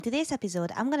Today's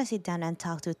episode, I'm going to sit down and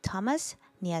talk to Tomasz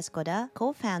Niezgoda,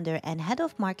 co-founder and head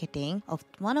of marketing of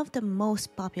one of the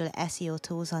most popular SEO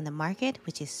tools on the market,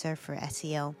 which is Surfer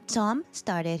SEO. Tom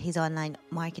started his online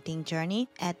marketing journey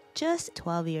at just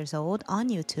 12 years old on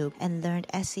YouTube and learned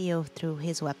SEO through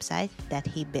his website that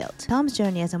he built. Tom's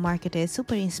journey as a marketer is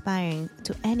super inspiring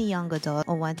to any young adult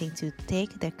or wanting to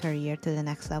take their career to the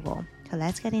next level. So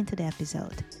let's get into the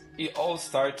episode. It all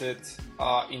started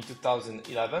in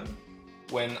 2011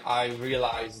 when I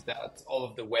realized that all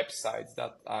of the websites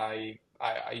that I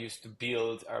used to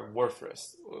build are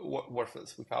worthless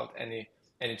without any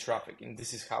traffic. And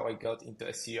this is how I got into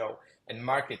SEO and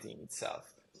marketing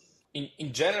itself.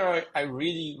 In general, I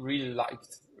really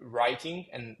liked writing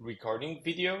and recording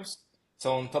videos.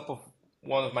 So on top of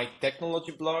one of my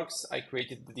technology blogs, I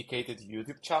created a dedicated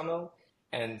YouTube channel,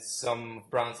 and some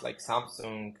brands like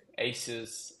Samsung,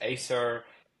 Asus, Acer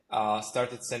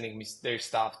started sending me their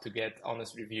stuff to get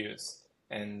honest reviews.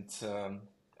 And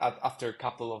after a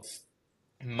couple of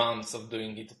months of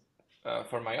doing it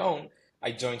for my own,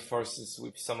 I joined forces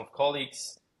with some of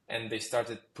colleagues, and they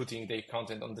started putting their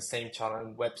content on the same channel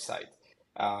and website.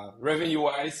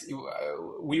 Revenue-wise,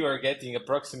 we were getting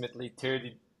approximately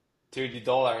 $30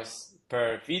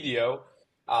 per video,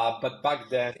 but back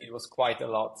then it was quite a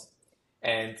lot.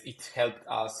 And it helped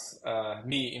us,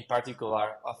 me in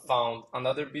particular, I found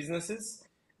another businesses.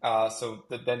 So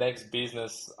the next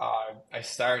business I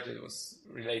started was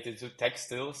related to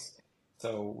textiles.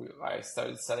 So I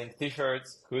started selling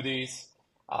t-shirts, hoodies.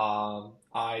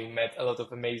 I met a lot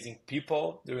of amazing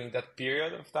people during that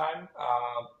period of time,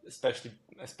 especially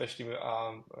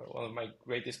one of my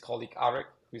greatest colleague, Arek,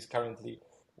 who is currently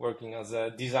working as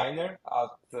a designer at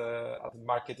the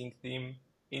marketing team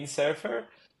in Surfer.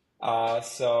 Apart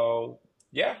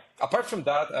from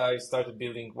that, I started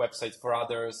building websites for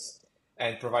others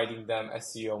and providing them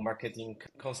SEO marketing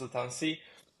consultancy.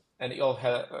 And it all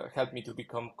helped me to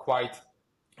become quite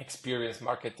experienced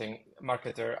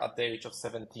marketer at the age of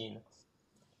 17.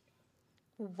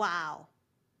 Wow,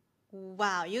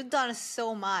 you've done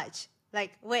so much.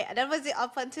 Like, wait, that was it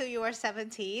up until you were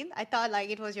 17? I thought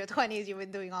like it was your 20s you've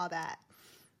been doing all that.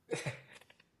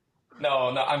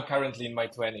 No, I'm currently in my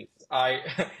 20s.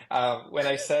 When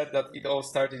I said that it all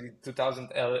started in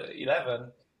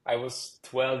 2011, I was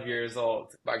 12 years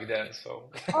old back then. So.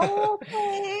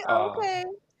 Okay.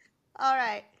 All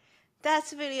right.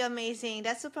 That's really amazing.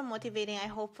 That's super motivating. I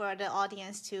hope for the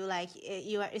audience too. Like,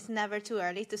 it's never too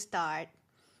early to start.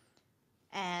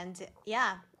 And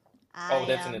yeah.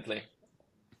 Definitely.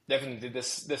 Definitely.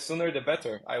 The sooner the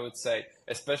better, I would say,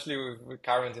 especially with the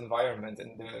current environment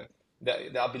and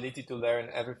the ability to learn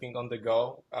everything on the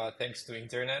go, thanks to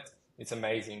internet. It's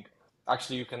amazing.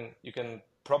 Actually, you can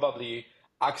probably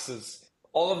access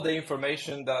all of the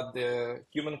information that the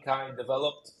humankind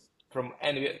developed from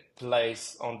any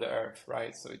place on the earth,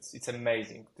 right? So it's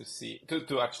amazing to see,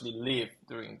 to actually live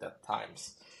during that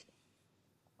times.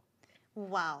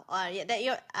 Wow. I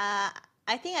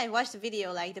think I watched the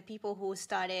video, like the people who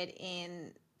started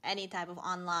in any type of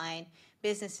online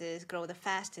businesses grow the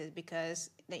fastest because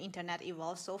the internet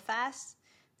evolves so fast.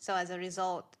 So as a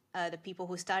result, the people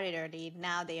who started early,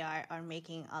 now they are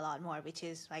making a lot more, which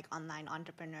is like online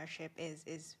entrepreneurship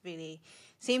is really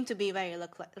seem to be very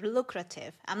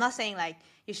lucrative. I'm not saying like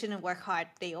you shouldn't work hard.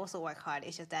 They also work hard.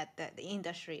 It's just that the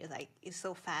industry is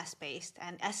so fast paced,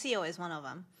 and SEO is one of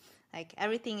them. Like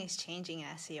everything is changing in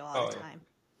SEO all the time.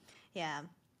 Yeah.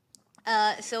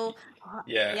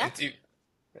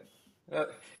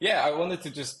 I wanted to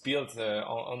just build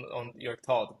on your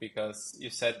thought, because you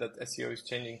said that SEO is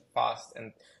changing fast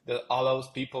and that allows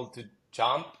people to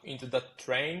jump into that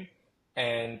train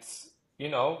and,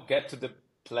 get to the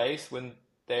place when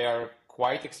they are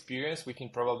quite experienced within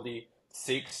probably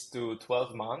 6 to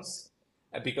 12 months.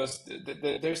 Because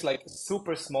there's like a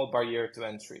super small barrier to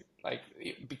entry. Like,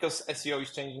 because SEO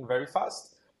is changing very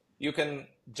fast, you can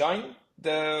join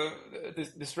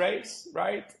this race,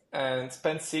 right? And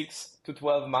spend 6 to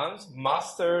 12 months,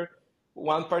 master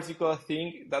one particular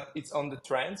thing that it's on the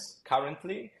trends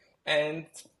currently, and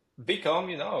become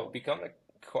a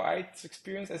quite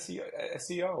experienced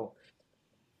SEO.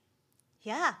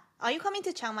 Yeah. Are you coming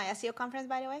to Chiang Mai SEO conference,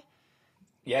 by the way?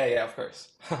 Yeah, of course.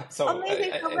 So,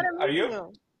 amazing. are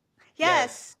you?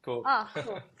 Yes. Cool. Oh,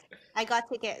 cool. I got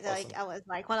tickets. Awesome. Like I was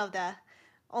like one of the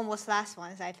almost last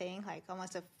ones, I think, like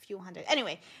almost a few hundred.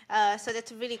 Anyway, so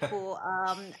that's really cool.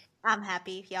 I'm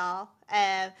happy, y'all.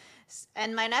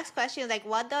 And my next question is like,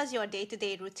 what does your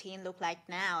day-to-day routine look like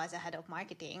now as a head of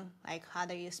marketing? Like, how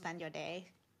do you spend your day?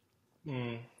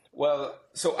 Well,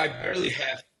 so I barely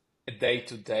have a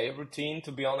day-to-day routine,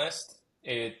 to be honest.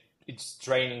 It it's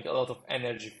draining a lot of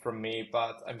energy from me,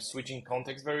 but I'm switching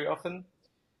context very often.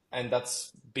 And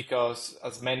that's because,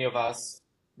 as many of us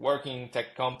working in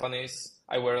tech companies,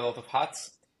 I wear a lot of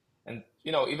hats. And,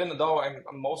 even though I'm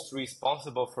most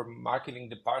responsible for marketing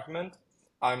department,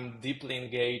 I'm deeply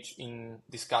engaged in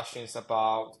discussions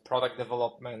about product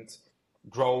development,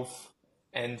 growth,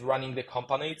 and running the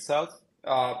company itself.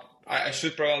 I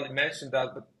should probably mention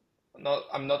that, but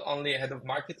I'm not only head of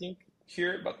marketing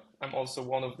here, but I'm also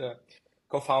one of the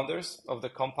co-founders of the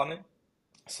company.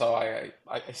 So I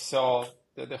saw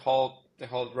the whole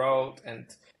road, and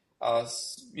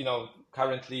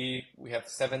currently we have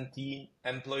 17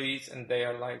 employees, and they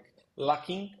are like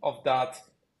lacking of that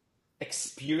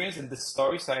experience and the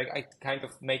story. So I kind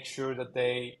of make sure that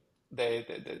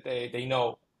they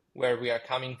know where we are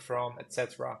coming from,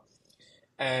 etc.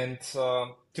 And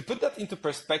to put that into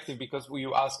perspective, because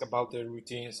you ask about the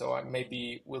routine, so I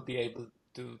maybe will be able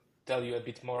to tell you a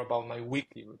bit more about my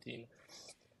weekly routine.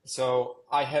 So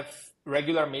I have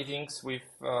regular meetings with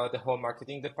the whole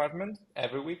marketing department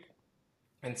every week,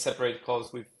 and separate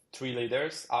calls with 3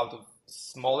 leaders out of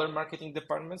smaller marketing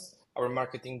departments. Our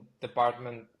marketing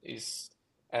department is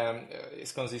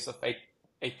consists of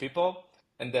eight people,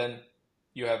 and then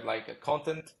you have like a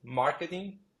content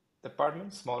marketing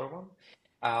department, smaller one.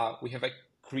 We have a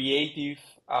creative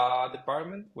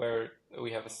department where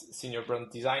we have a senior brand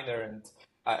designer and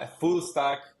a full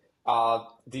stack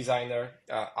designer,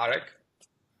 Arek,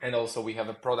 and also we have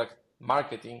a product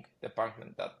marketing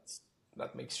department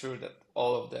that makes sure that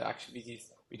all of the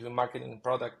activities between marketing and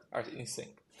product are in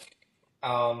sync.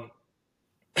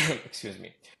 Excuse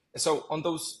me. So on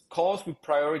those calls, we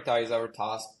prioritize our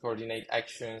tasks, coordinate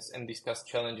actions, and discuss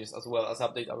challenges, as well as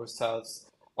update ourselves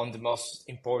on the most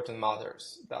important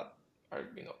matters that are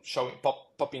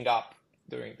popping up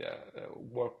during the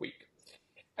work week.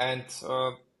 And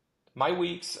my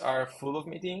weeks are full of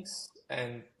meetings,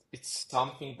 and it's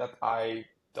something that I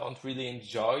don't really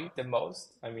enjoy the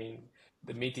most. I mean,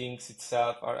 the meetings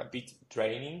itself are a bit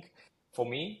draining for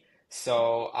me.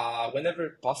 So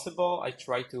whenever possible, I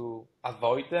try to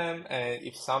avoid them. And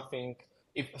if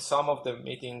some of the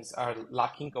meetings are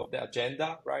lacking of the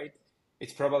agenda, right,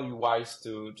 it's probably wise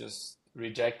to just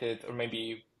reject it, or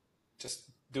maybe just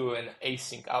do an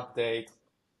async update,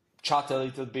 chat a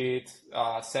little bit,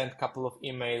 send a couple of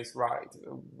emails, right,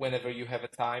 whenever you have a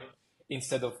time,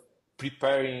 instead of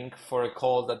preparing for a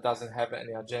call that doesn't have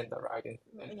any agenda, right? And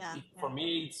Yeah, for yeah.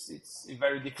 me, it's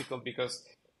very difficult, because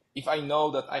if I know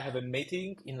that I have a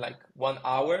meeting in like 1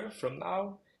 hour from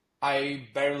now, I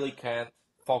barely can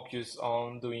focus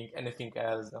on doing anything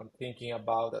else. I'm thinking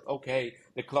about that, okay,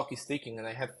 the clock is ticking and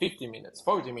I have 50 minutes,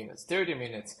 40 minutes, 30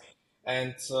 minutes.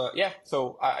 And yeah,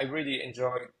 so I really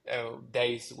enjoy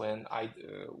days when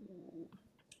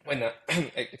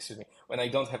excuse me, when I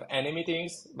don't have any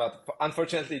meetings, but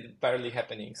unfortunately, it's barely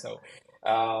happening. So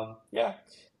yeah,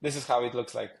 this is how it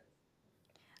looks like.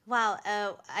 Wow,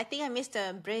 I think I missed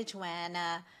a bridge when.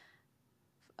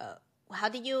 How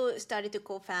did you started to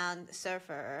co-found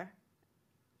Surfer?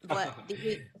 What did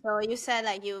you? So you said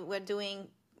like you were doing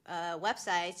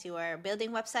websites, you were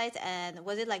building websites, and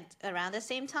was it like around the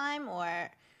same time or?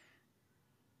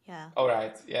 Yeah. All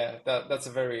right, yeah, that's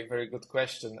a very, very good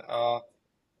question.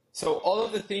 So all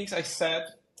of the things I said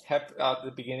at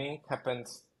the beginning happened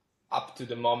up to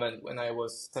the moment when I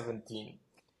was 17.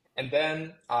 And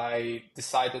then I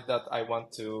decided that I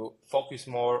want to focus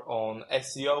more on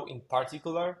SEO in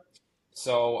particular.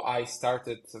 So I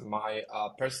started my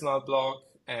personal blog,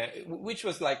 which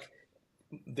was like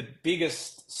the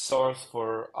biggest source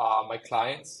for my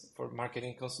clients for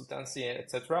marketing consultancy,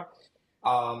 etc.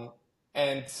 Um,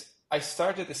 and I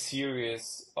started a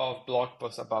series of blog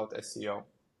posts about SEO.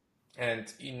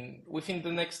 And within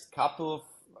the next couple of,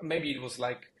 maybe it was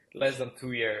like less than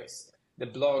 2 years, the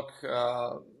blog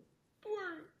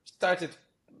started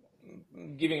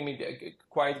giving me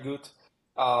quite good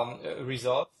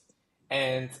results.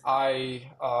 And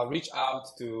I reached out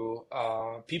to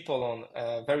people on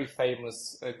a very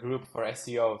famous group for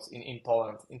SEOs in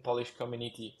Poland, in Polish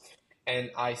community.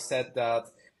 And I said that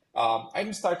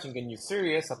I'm starting a new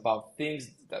series about things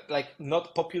that, like,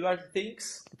 not popular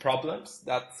things, problems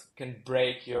that can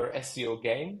break your SEO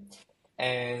game.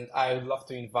 And I would love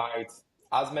to invite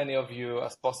as many of you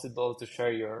as possible to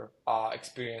share your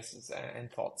experiences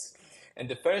and thoughts. And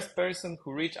the first person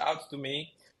who reached out to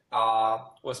me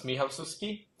was Michał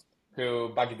Suski,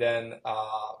 who back then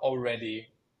already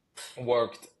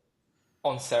worked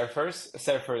on Surfer's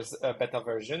beta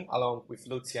version, along with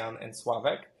Lucian and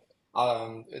Sławek,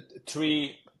 um,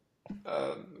 three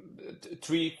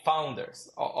three founders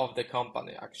of the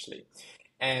company actually.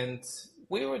 And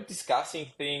we were discussing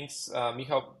things.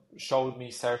 Michał showed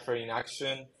me Surfer in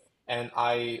action, and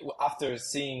after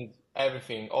seeing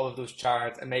everything, all of those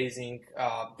charts, amazing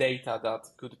data that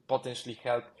could potentially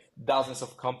help dozens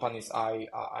of companies I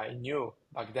knew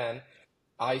back then,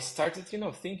 I started,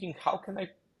 thinking, how can I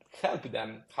help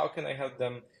them? How can I help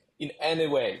them in any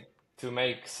way to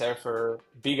make Surfer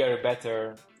bigger,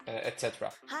 better,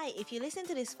 etc. Hi, if you listen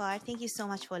to this far, thank you so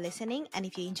much for listening. And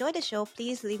if you enjoyed the show,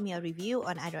 please leave me a review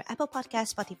on either Apple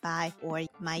Podcast, Spotify, or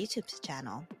my YouTube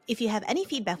channel. If you have any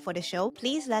feedback for the show,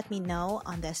 please let me know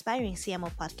on the Aspiring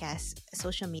CMO Podcast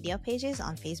social media pages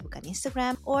on Facebook and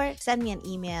Instagram, or send me an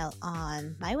email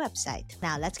on my website.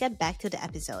 Now, let's get back to the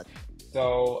episode.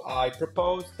 So I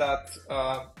proposed that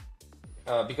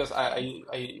because I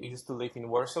used to live in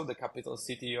Warsaw, the capital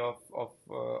city of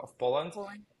Poland,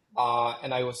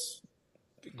 and I was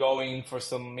going for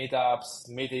some meetups,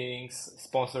 meetings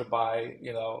sponsored by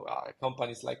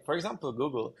companies like, for example,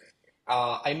 Google.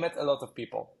 I met a lot of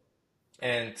people,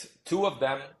 and two of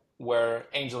them were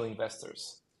angel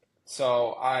investors.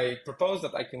 So I proposed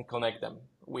that I can connect them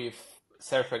with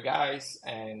Surfer guys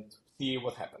and see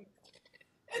what happened.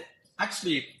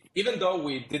 Actually, even though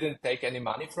we didn't take any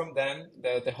money from them,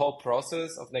 the whole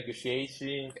process of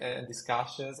negotiating and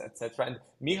discussions, etc., and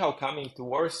Michał coming to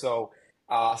Warsaw,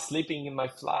 sleeping in my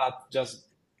flat just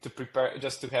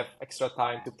to have extra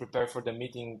time to prepare for the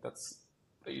meeting that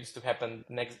used to happen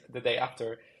the day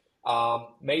after,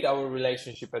 made our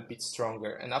relationship a bit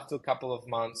stronger. And after a couple of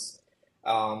months,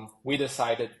 we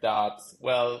decided that,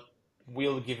 well,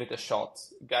 we'll give it a shot.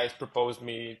 Guys proposed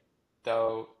me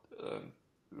to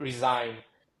resign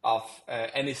of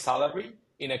any salary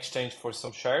in exchange for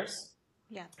some shares.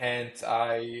 Yeah. And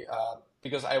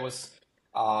because I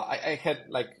had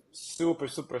like super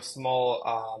small,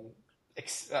 I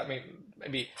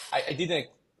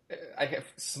have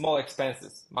small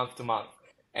expenses month to month,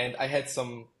 and I had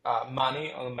some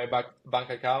money on my bank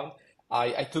account.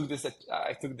 I took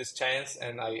this chance,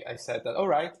 and I said that, all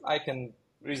right, I can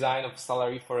resign of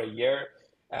salary for a year,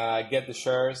 get the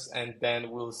shares, and then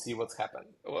we'll see what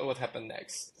happened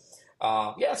next.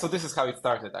 So this is how it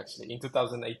started, actually. In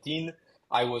 2018,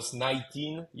 I was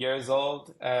 19 years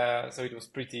old, so it was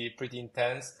pretty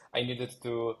intense. I needed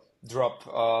to drop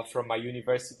from my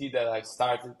university that I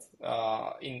started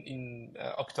in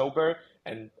October,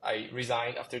 and I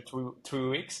resigned after 2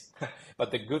 weeks.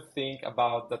 But the good thing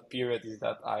about that period is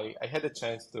that I had a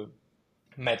chance to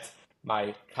meet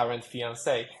my current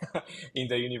fiance in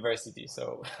the university.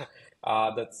 So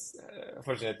that's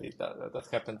fortunately that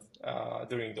happened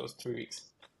during those 3 weeks.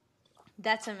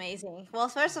 That's amazing. Well,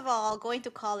 first of all, going to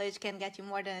college can get you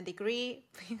more than a degree.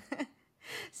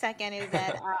 Second is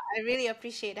that I really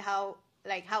appreciate how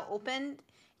open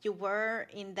you were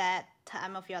in that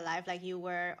time of your life. Like, you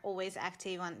were always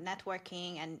active on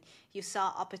networking, and you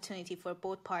saw opportunity for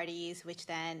both parties, which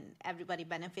then everybody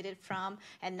benefited from.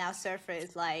 And now Surfer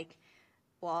is like,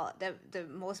 well, the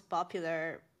most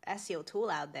popular SEO tool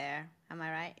out there. Am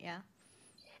I right? Yeah.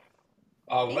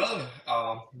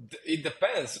 It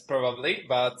depends probably,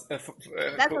 but That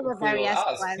was a who very will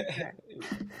ethical ask? answer.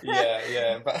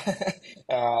 Yeah,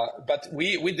 but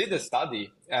we did a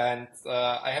study, and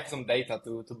I have some data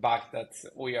to back that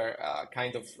we are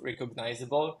kind of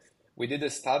recognizable. We did a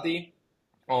study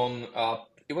on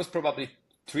it was probably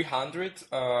 300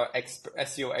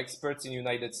 SEO experts in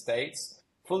United States,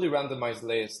 fully randomized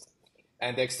list,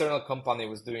 and the external company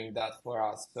was doing that for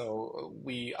us, so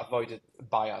we avoided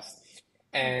bias.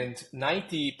 And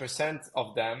 90%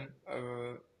 of them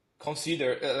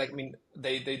consider,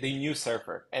 they knew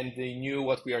Surfer, and they knew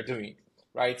what we are doing,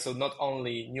 right? So not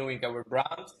only knowing our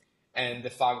brand and the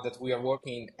fact that we are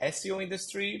working in SEO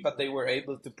industry, but they were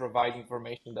able to provide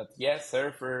information that, yes,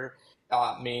 Surfer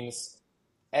means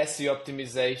SEO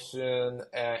optimization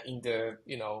in the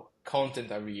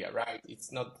content area, right?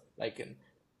 It's not like an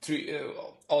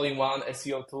all-in-one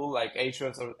SEO tool like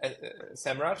Ahrefs or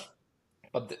SEMrush,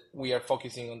 but we are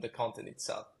focusing on the content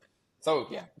itself. So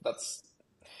yeah, that's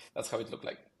how it looked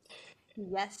like.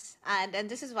 Yes, and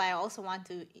this is why I also want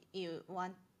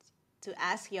to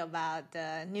ask you about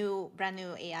the brand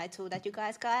new AI tool that you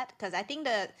guys got, because I think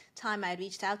the time I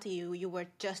reached out to you, you were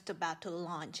just about to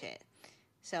launch it.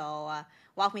 So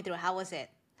walk me through, how was it?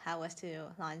 How was to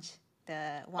launch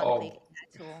the one-click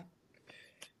AI tool?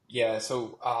 Yeah,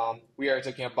 so we are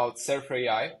talking about Surfer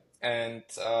AI, and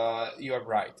you are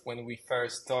right. When we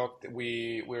first talked,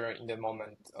 we were in the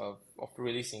moment of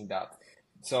releasing that.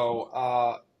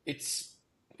 So it's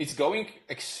going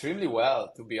extremely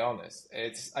well, to be honest.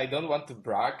 I don't want to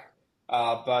brag,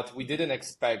 but we didn't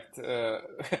expect the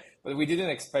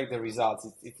results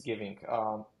it's giving.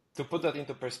 To put that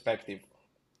into perspective,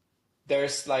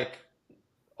 there's like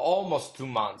almost 2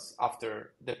 months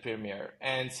after the premiere,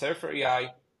 and Surfer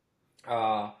AI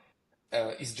uh,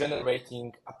 is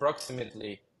generating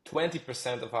approximately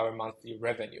 20% of our monthly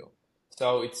revenue.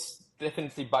 So it's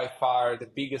definitely by far the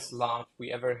biggest launch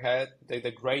we ever had,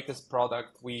 the greatest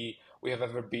product we have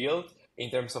ever built in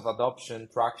terms of adoption,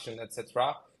 traction,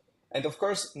 etc. And of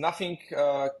course, nothing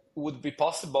would be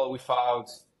possible without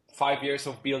 5 years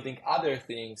of building other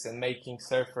things and making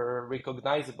Surfer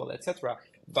recognizable, etc.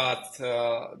 But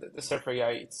the Surfer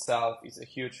AI itself is a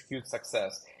huge, huge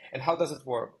success. And how does it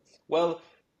work? Well,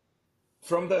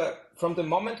 from the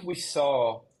moment we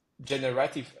saw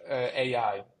generative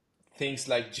AI, things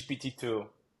like GPT-2,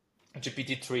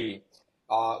 GPT-3,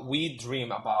 we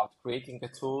dream about creating a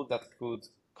tool that could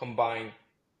combine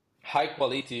high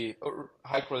quality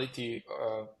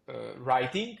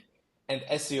writing and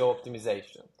SEO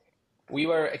optimization. We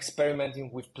were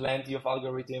experimenting with plenty of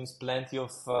algorithms, plenty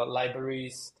of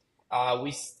libraries.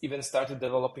 We even started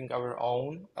developing our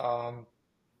own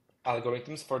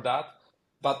algorithms for that,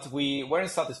 but we weren't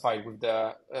satisfied with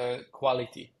the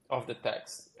quality of the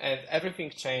text. And everything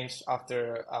changed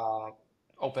after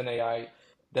OpenAI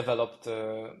developed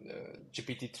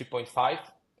GPT 3.5.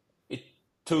 It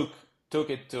took took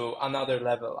it to another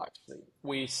level, actually.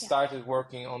 We Yeah. started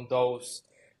working on those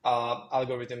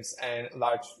algorithms and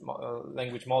large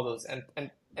language models, and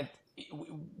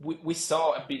we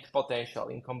saw a big potential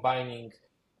in combining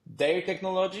their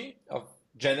technology of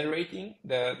generating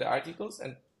the articles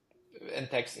and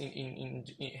text in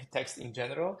text in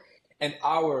general, and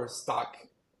our stack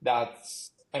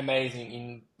that's amazing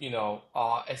in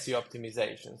SEO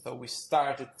optimization. So we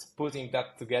started putting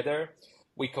that together.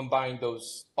 We combined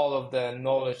those all of the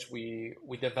knowledge we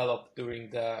developed during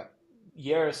the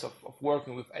years of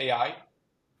working with AI,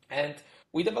 and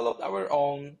we developed our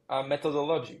own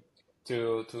methodology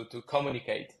to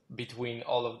communicate between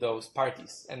all of those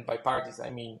parties. And by parties, I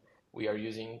mean we are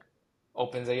using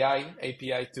OpenAI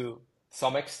API to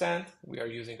some extent. We are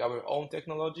using our own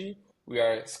technology. We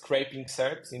are scraping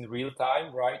SERPs in real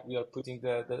time, right? We are putting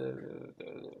the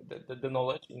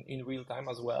knowledge in real time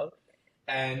as well.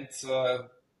 And to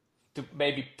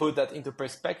maybe put that into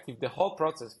perspective, the whole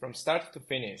process from start to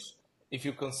finish, if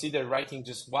you consider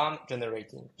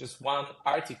generating just one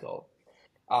article,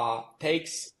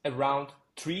 takes around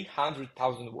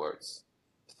 300,000 words.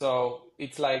 So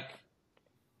it's like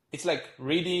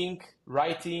reading,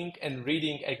 writing, and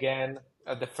reading again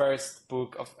the first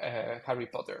book of Harry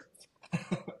Potter.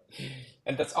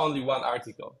 And that's only one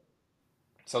article.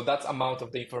 So that's amount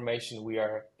of the information we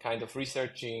are kind of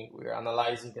researching, we are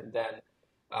analyzing, and then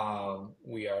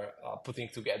we are putting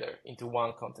together into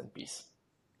one content piece.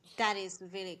 That is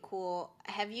really cool.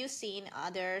 Have you seen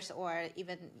others or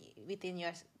even within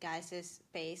your guys'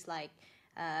 space, like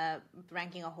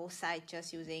ranking a whole site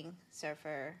just using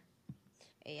Surfer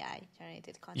AI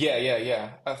generated Yeah, content? yeah,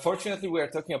 yeah. Fortunately, we are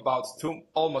talking about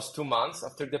almost 2 months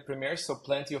after the premiere, so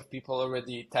plenty of people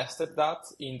already tested that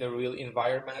in the real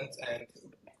environment. And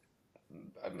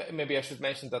maybe I should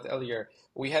mention that earlier.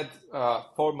 We had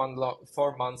 4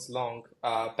 months long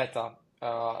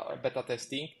beta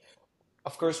testing.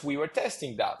 Of course, we were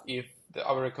testing that if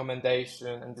our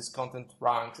recommendation and this content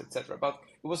ranks, etc. But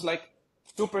it was like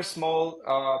super small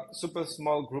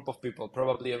group of people,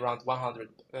 probably around 100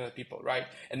 people, right?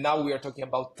 And now we are talking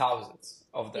about thousands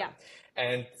of them, Yeah.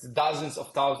 and dozens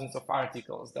of thousands of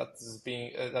articles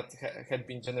had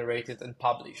been generated and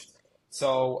published.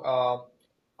 So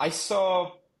I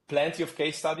saw plenty of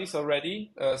case studies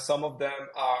already. Some of them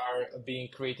are being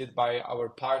created by our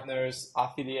partners,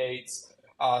 affiliates.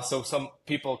 So some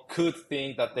people could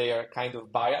think that they are kind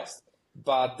of biased,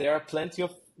 but there are plenty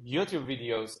of YouTube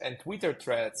videos and Twitter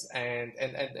threads and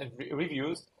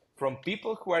reviews from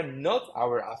people who are not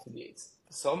our affiliates.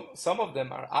 Some of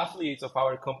them are affiliates of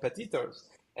our competitors,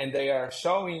 and they are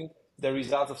showing the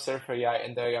results of Surfer AI,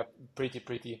 and they are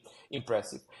pretty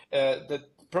impressive. That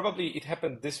probably it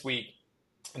happened this week.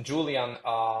 Julian,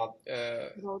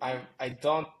 I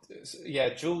don't, yeah,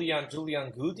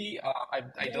 Julian Goody. I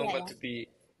Yeah, don't yeah, want yeah. to be,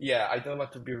 yeah, I don't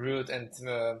want to be rude and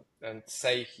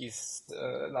say his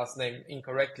last name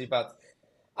incorrectly, but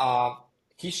uh,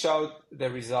 he showed the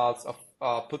results of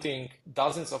putting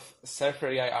dozens of Surfer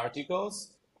AI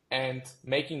articles and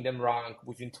making them rank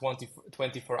within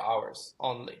 24 hours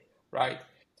only, right?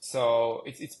 So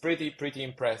it's pretty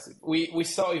impressive. We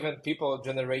saw even people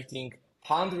generating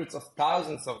hundreds of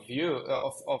thousands of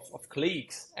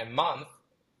clicks a month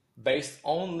based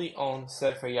only on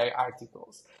Surf AI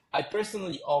articles. I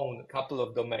personally own a couple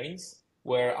of domains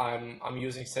where I'm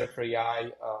using Surf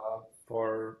AI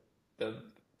for the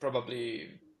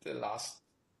probably the last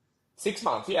 6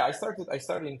 months. Yeah, I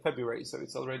started in February, so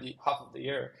it's already half of the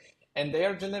year. And they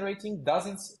are generating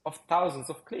dozens of thousands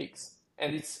of clicks.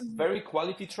 And it's Mhm. very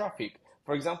quality traffic.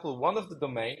 For example, one of the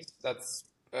domains that's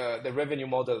the revenue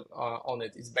model on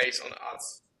it is based on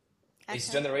ads. It's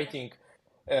Okay. generating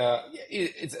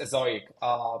it's Ezoic,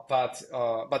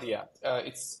 but yeah,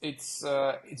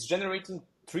 it's generating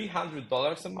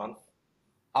 $300 a month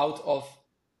out of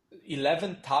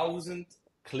 11,000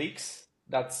 clicks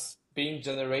that's being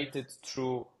generated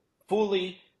through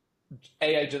fully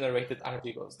AI generated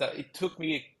articles. That it took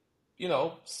me,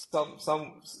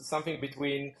 something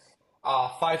between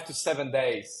 5 to 7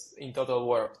 days in total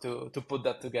work to put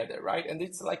that together, right? And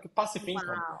it's like a passive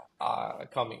income Wow.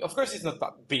 coming. Of course, it's not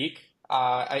that big.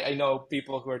 I know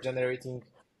people who are generating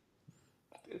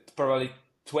probably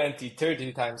 20,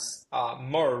 30 times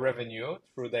more revenue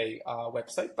through their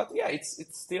website, but yeah, it's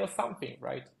still something,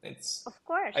 right? It's Of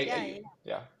course. Yeah, I yeah.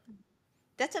 yeah.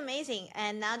 That's amazing.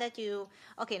 And now that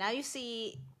okay, now you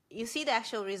see the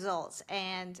actual results.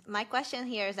 And my question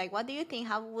here is like, what do you think?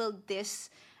 How will this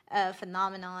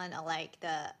phenomenon, like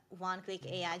the one-click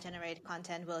AI generated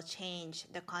content, will change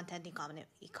the content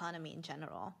economy in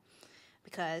general?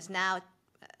 Because now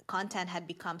content had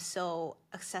become so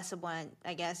accessible and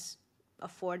I guess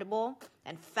affordable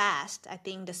and fast. I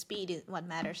think the speed is what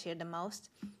matters here the most.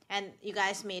 And you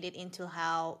guys made it into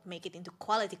make it into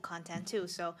quality content too.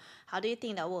 So how do you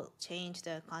think that will change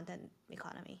the content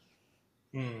economy?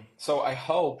 So I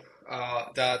hope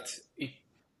that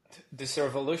this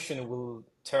revolution will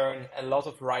turn a lot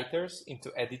of writers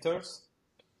into editors,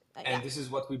 Yeah. and this is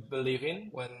what we believe in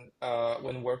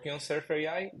when working on Surf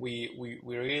AI. We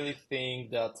really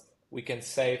think that we can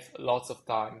save lots of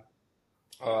time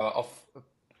of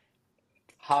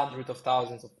hundreds of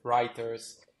thousands of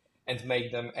writers and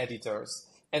make them editors.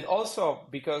 And also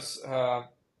because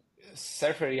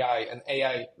Surf AI and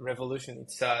AI revolution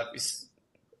itself is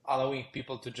allowing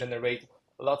people to generate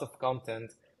a lot of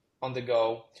content on the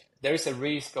go, there is a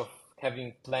risk of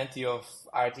having plenty of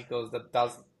articles that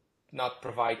does not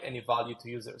provide any value to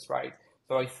users, right?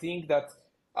 So I think that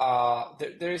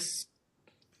there's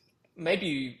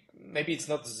maybe it's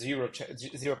not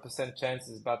 0%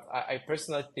 chances, but I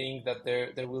personally think that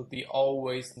there will be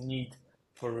always need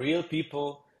for real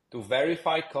people to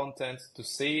verify content, to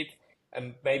see it,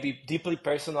 and maybe deeply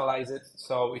personalize it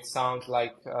so it sounds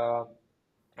like the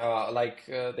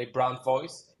brand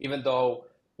voice, even though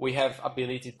we have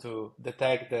ability to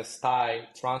detect the style,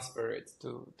 transfer it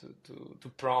to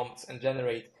prompts and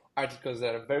generate articles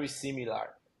that are very similar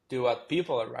to what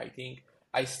people are writing.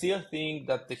 I still think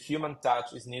that the human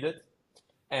touch is needed,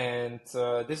 and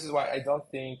this is why I don't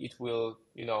think it will,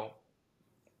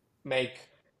 make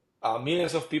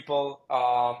millions of people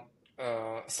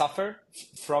suffer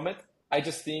from it. I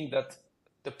just think that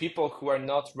the people who are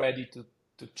not ready to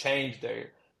change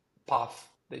their path,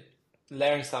 they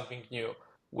learn something new,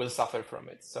 will suffer from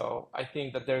it. So I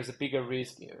think that there is a bigger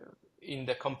risk in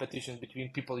the competition between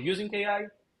people using AI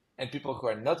and people who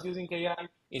are not using AI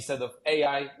instead of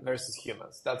AI versus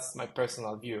humans. That's my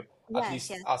personal view, at Yes,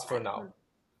 least yes. as for now.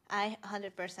 I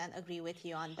 100% agree with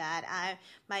you on that.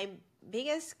 My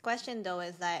biggest question though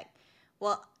is like,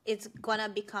 well, it's gonna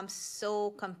become so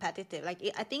competitive. Like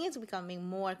I think it's becoming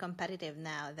more competitive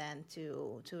now than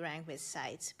to rank with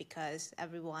sites because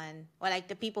everyone, or like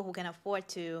the people who can afford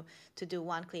to do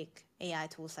one click AI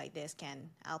tools like this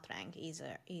can outrank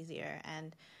easier.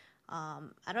 And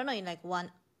I don't know, in like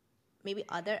one maybe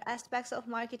other aspects of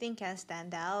marketing can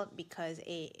stand out because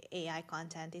AI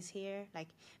content is here. Like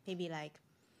maybe like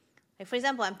for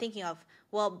example, I'm thinking of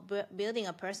building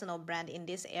a personal brand in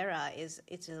this era is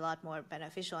it's a lot more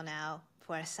beneficial now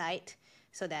for a site,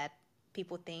 so that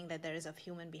people think that there is a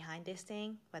human behind this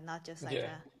thing, but not just like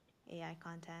Yeah. a AI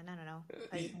content. I don't know.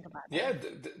 What do you think about Yeah,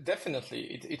 that? definitely.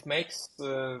 It makes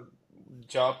the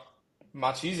job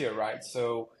much easier, right?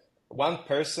 So one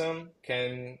person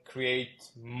can create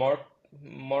more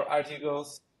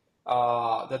articles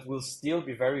that will still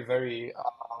be very, very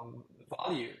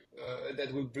value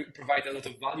that will provide a lot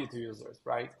of value to users,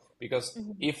 right? Because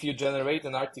Hmm. if you generate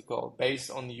an article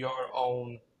based on your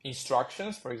own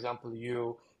instructions, for example,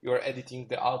 you're editing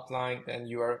the outline and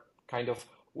you are kind of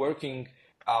working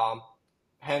um,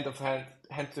 hand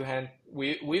to hand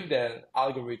with the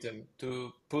algorithm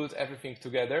to put everything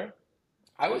together,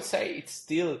 I would say it's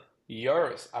still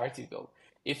yours article.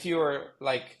 If you're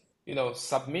like,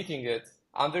 submitting it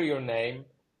under your name,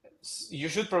 you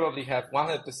should probably have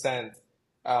 100%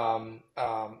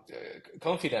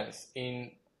 confidence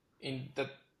in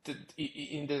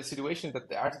the situation that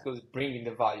the article is bringing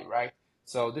the value, right?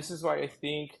 So this is why I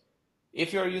think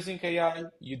if you're using AI,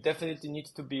 you definitely need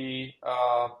to be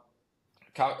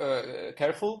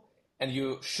careful, and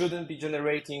you shouldn't be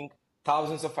generating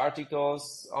thousands of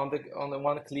articles on the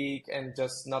one click and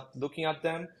just not looking at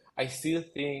them. I still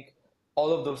think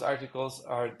all of those articles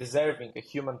are deserving a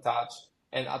human touch,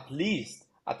 and at least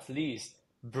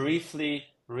briefly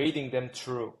reading them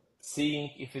through,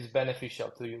 seeing if it's beneficial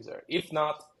to user. If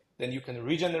not, then you can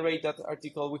regenerate that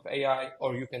article with AI,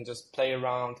 or you can just play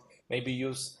around, maybe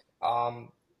use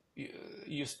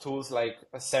tools like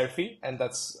a Surfy, and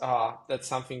that's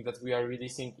something that we are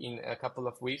releasing in a couple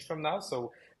of weeks from now.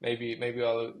 So maybe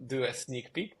I'll do a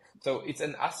sneak peek. So it's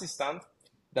an assistant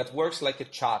that works like a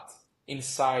chat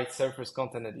inside Surfer's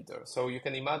content editor. So you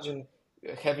can imagine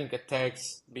having a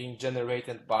text being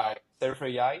generated by Surf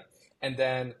AI, and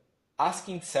then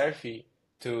asking Surfy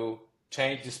to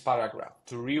change this paragraph,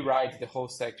 to rewrite the whole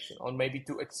section, or maybe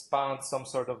to expand some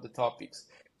sort of the topics.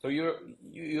 So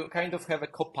you kind of have a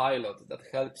copilot that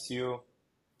helps you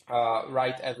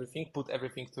write everything, put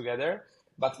everything together.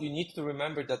 But you need to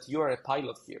remember that you are a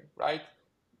pilot here, right?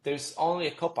 There's only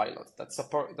a copilot that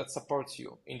supports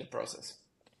you in the process.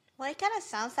 Well, it kind of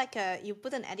sounds like you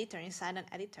put an editor inside an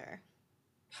editor.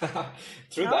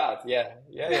 True No? that, yeah.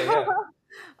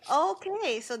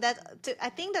 Okay, so I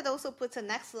think that also puts a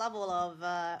next level of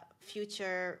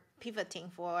future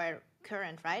pivoting for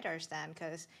current writers then,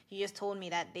 because you just told me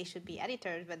that they should be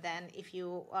editors, but then if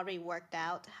you already worked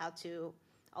out how to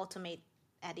automate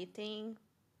editing,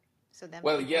 so then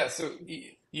Well, people. yeah. So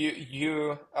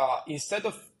you instead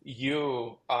of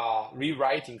you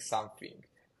rewriting something,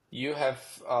 you have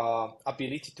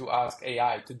ability to ask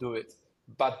AI to do it,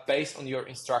 but based on your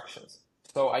instructions.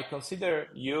 So I consider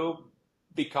you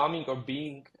becoming or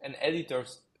being an editor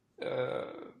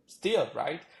still,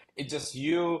 right? It's just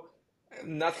you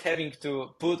not having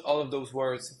to put all of those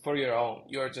words for your own.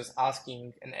 You're just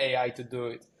asking an AI to do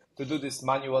it, to do this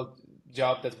manual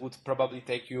job that would probably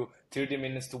take you 30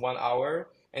 minutes to 1 hour,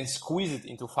 and squeeze it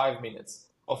into 5 minutes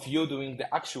of you doing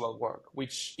the actual work,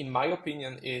 which in my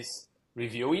opinion is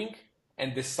reviewing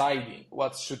and deciding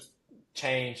what should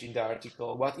change in the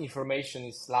article, what information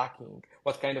is lacking,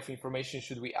 what kind of information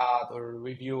should we add or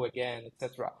review again,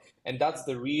 etc. And that's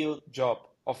the real job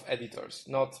of editors,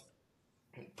 not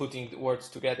putting the words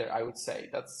together. I would say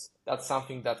that's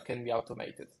something that can be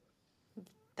automated.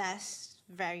 That's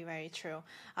very, very true.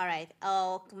 All right.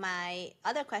 Oh, my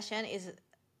other question is,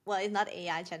 well, it's not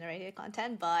AI generated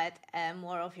content, but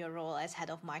more of your role as head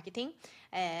of marketing.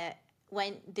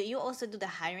 When do you also do the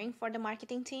hiring for the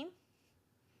marketing team?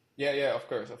 Yeah, of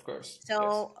course, yes.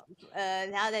 So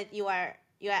now that you are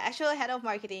actually head of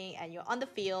marketing and you're on the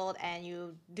field and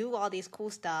you do all these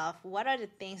cool stuff, what are the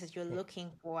things that you're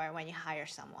looking for when you hire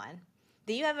someone?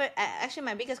 Do you ever actually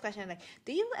my biggest question is like,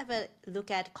 do you ever look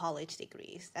at college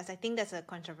degrees? I think that's a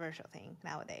controversial thing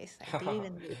nowadays. Like, do you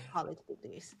even do college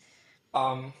degrees?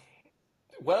 um,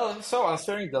 well, so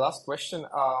answering the last question,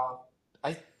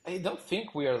 I don't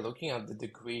think we are looking at the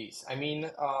degrees. I mean,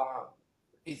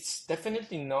 it's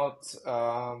definitely not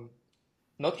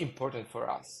important for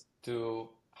us to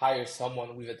hire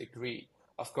someone with a degree.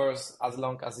 Of course, as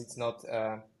long as it's not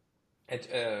a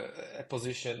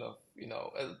position of,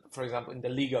 for example, in the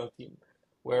legal team,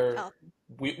 where Oh,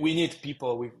 we need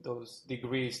people with those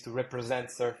degrees to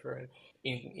represent Surfer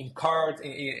in court,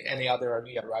 in any other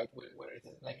area, right? Where it's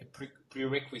like a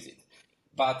prerequisite.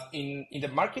 But in the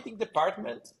marketing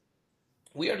department,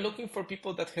 we are looking for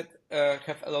people that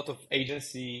have a lot of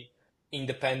agency,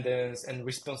 independence, and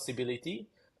responsibility.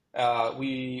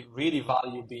 We really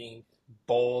value being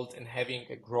bold and having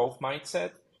a growth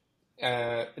mindset.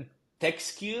 Uh, Tech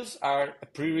skills are a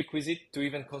prerequisite to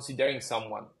even considering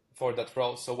someone for that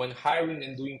role. So when hiring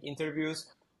and doing interviews,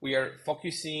 we are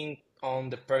focusing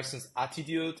on the person's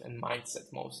attitude and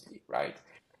mindset mostly, right?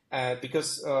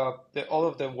 Because all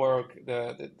of the work,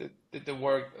 the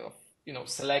work of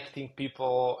selecting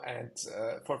people and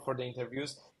for the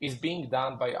interviews is being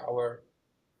done by our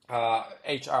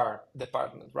HR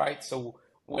department, right? So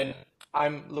when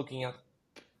I'm looking at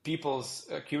people's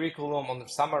curriculum on the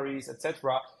summaries,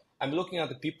 etc., I'm looking at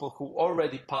the people who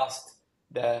already passed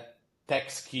the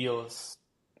tech skills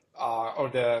or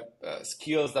the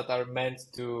skills that are meant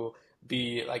to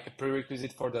be like a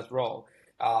prerequisite for that role,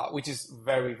 which is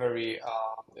very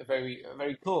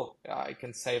cool. It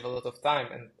can save a lot of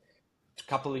time. And a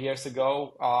couple of years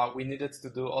ago, we needed to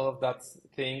do all of that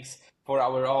things for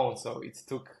our own, so it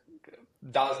took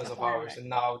dozens of hours, forever. and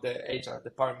now the HR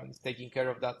department is taking care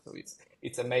of that, so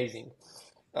it's amazing.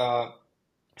 Uh,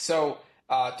 so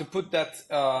to put that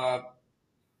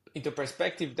into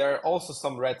perspective, there are also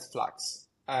some red flags.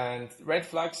 And red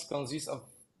flags consist of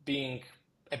being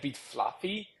a bit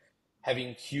fluffy,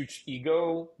 having huge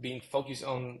ego, being focused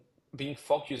on being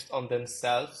focused on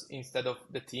themselves instead of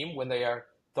the team when they are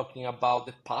talking about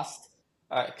the past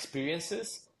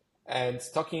experiences, and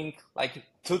talking like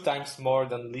two times more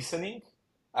than listening.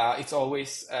 It's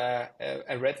always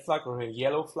a red flag or a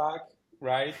yellow flag,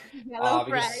 right? Yellow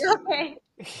flag. Because Okay.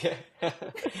 yeah,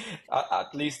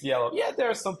 at least yellow. Yeah, there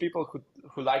are some people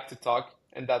who like to talk,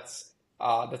 and that's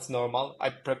normal.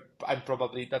 I'm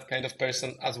probably that kind of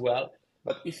person as well.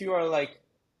 But if you are like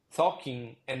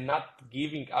talking and not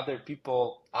giving other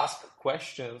people ask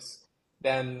questions,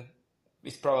 then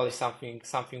it's probably something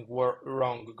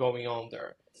wrong going on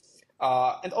there.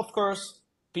 And of course,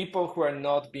 people who are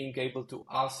not being able to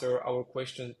answer our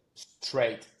question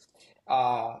straight.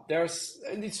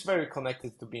 And it's very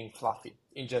connected to being fluffy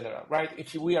in general, right?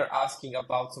 If we are asking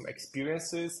about some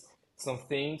experiences, some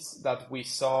things that we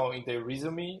saw in their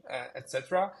resume,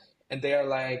 etc., and they are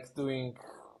like doing,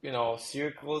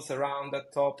 circles around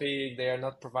that topic, they are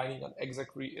not providing an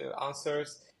exact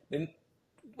answers, then,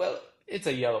 well, it's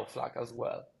a yellow flag as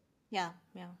well. Yeah,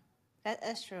 yeah,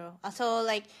 that's true.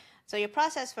 So your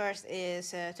process first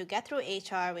is to get through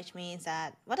HR, which means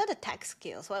that what are the tech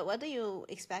skills? What do you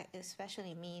expect,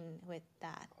 especially mean with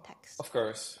that text? Of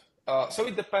course. So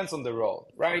it depends on the role,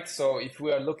 right? So if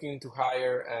we are looking to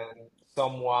hire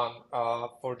someone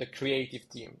for the creative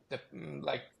team,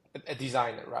 like a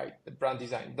designer, right? The brand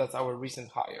design, that's our recent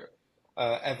hire.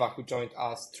 Eva, who joined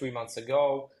us 3 months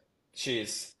ago, she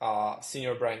is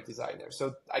senior brand designer.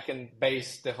 So I can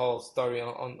base the whole story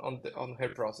on her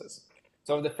process.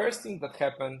 So the first thing that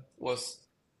happened was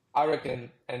Arek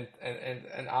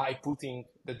and I putting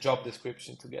the job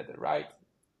description together, right?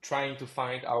 Trying to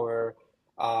find our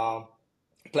uh,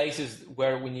 places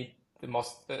where we need the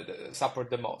most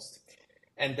support the most,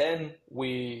 and then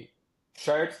we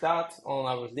shared that on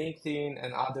our LinkedIn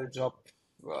and other job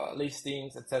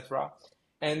listings, etc.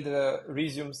 And the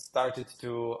resumes started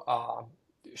to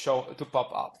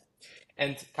pop up,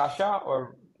 and Kasia,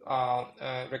 or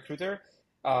recruiter,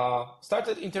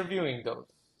 started interviewing those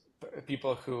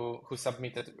people who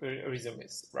submitted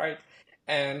resumes, right?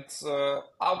 And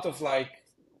out of like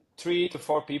 3 to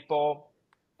 4 people,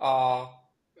 uh,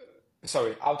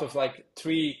 out of like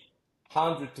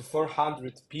 300 to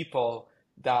 400 people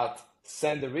that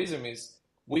send the resumes,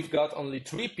 we've got only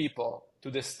 3 people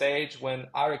to the stage when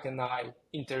Arik and I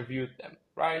interviewed them,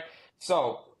 right?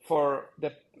 So for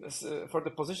the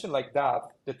position like that,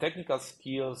 the technical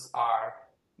skills are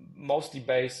mostly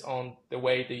based on the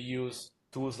way they use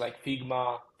tools like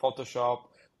Figma, Photoshop,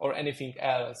 or anything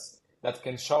else that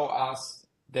can show us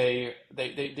their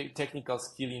technical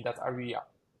skill in that area.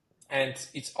 And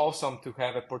it's awesome to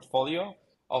have a portfolio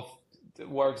of the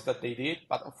works that they did.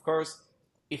 But of course,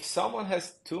 if someone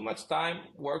has too much time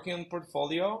working on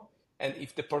portfolio, and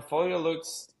if the portfolio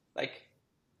looks like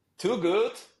too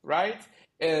good, right?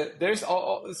 There's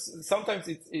sometimes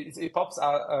it pops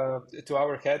out to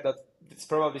our head that it's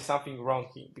probably something wrong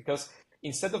here, because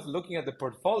instead of looking at the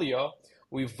portfolio,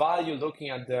 we value looking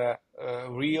at the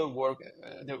real work,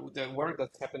 the work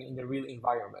that's happening in the real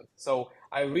environment. So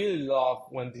I really love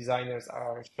when designers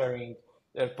are sharing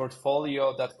their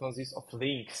portfolio that consists of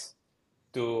links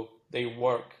to their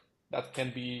work that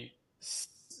can be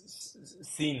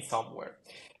seen somewhere.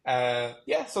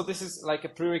 Yeah, so this is like a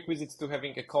prerequisite to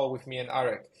having a call with me and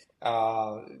Arek.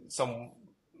 Some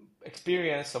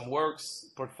experience, some works,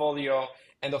 portfolio,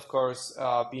 and of course,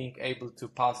 being able to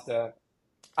pass the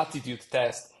attitude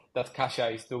test that Kasia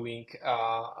is doing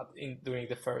during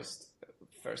the first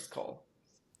call.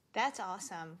 That's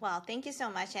awesome. Well, thank you so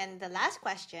much. And the last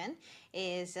question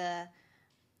is,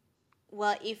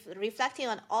 well, if reflecting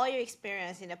on all your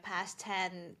experience in the past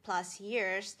 10 plus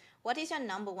years, what is your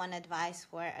number one advice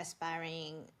for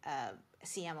aspiring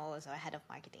CMOs or head of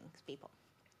marketing people?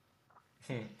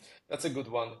 That's a good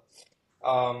one.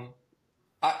 Um,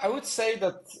 I would say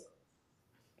that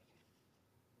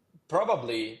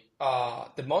probably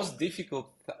the most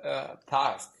difficult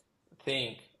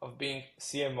thing of being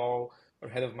CMO or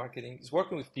head of marketing is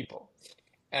working with people.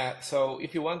 So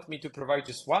if you want me to provide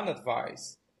just one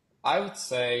advice, I would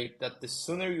say that the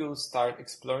sooner you start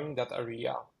exploring that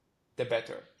area, the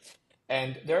better.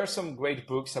 And there are some great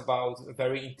books about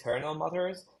very internal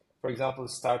matters. For example,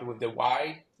 Start with the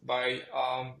Why by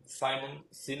Simon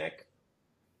Sinek,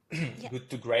 Yeah. Good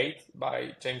to Great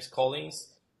by James Collins,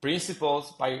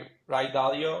 Principles by Ray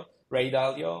Dalio,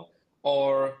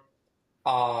 or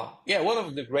one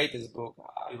of the greatest book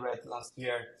I read last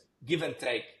year, Give and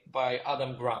Take by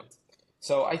Adam Grant.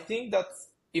 So I think that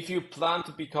if you plan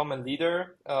to become a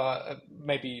leader,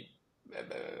 maybe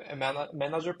a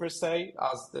manager per se,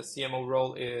 as the CMO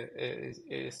role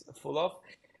is full of,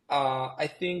 I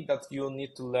think that you'll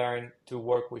need to learn to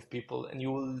work with people, and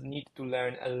you will need to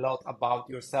learn a lot about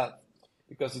yourself,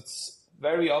 because it's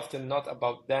very often not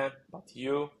about them, but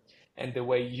you and the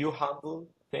way you handle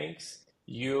things.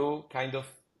 You kind of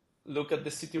look at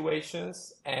the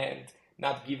situations and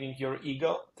not giving your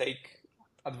ego take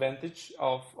advantage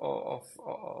of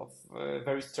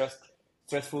very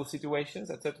stressful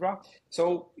situations, etc.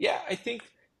 So yeah, I think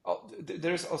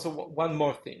there's also one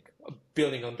more thing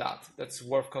building on that that's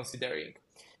worth considering.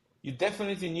 You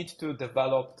definitely need to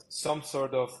develop some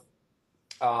sort of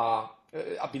uh,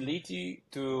 ability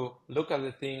to look at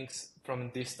the things from a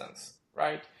distance,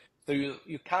 right? So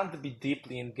you can't be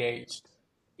deeply engaged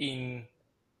in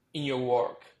in your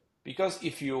work, because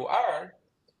if you are,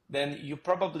 then you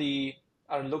probably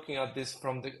are looking at this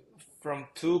from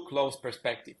too close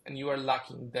perspective, and you are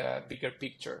lacking the bigger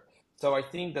picture. So I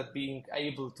think that being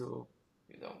able to,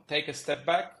 take a step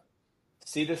back,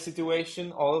 see the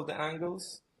situation, all of the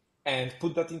angles, and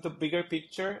put that into bigger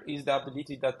picture is the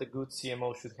ability that the good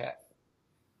CMO should have.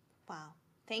 Wow.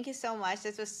 Thank you so much.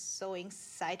 This was so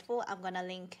insightful. I'm going to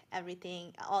link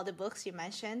everything, all the books you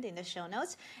mentioned in the show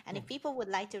notes. And if people would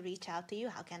like to reach out to you,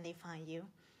 how can they find you?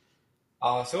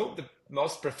 So the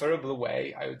most preferable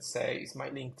way, I would say, is my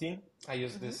LinkedIn. I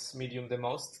use Mm-hmm. this medium the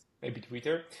most, maybe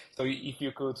Twitter. So if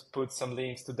you could put some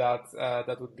links to that,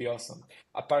 that would be awesome.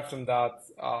 Apart from that,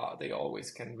 they always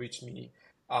can reach me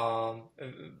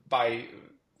by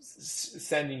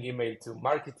sending email to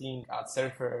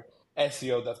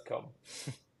marketing@surferseo.com.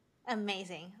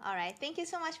 Amazing. All right. Thank you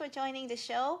so much for joining the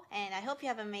show. And I hope you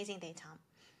have an amazing day, Tom.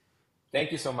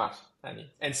 Thank you so much,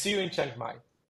 Annie, and see you in Chiang Mai.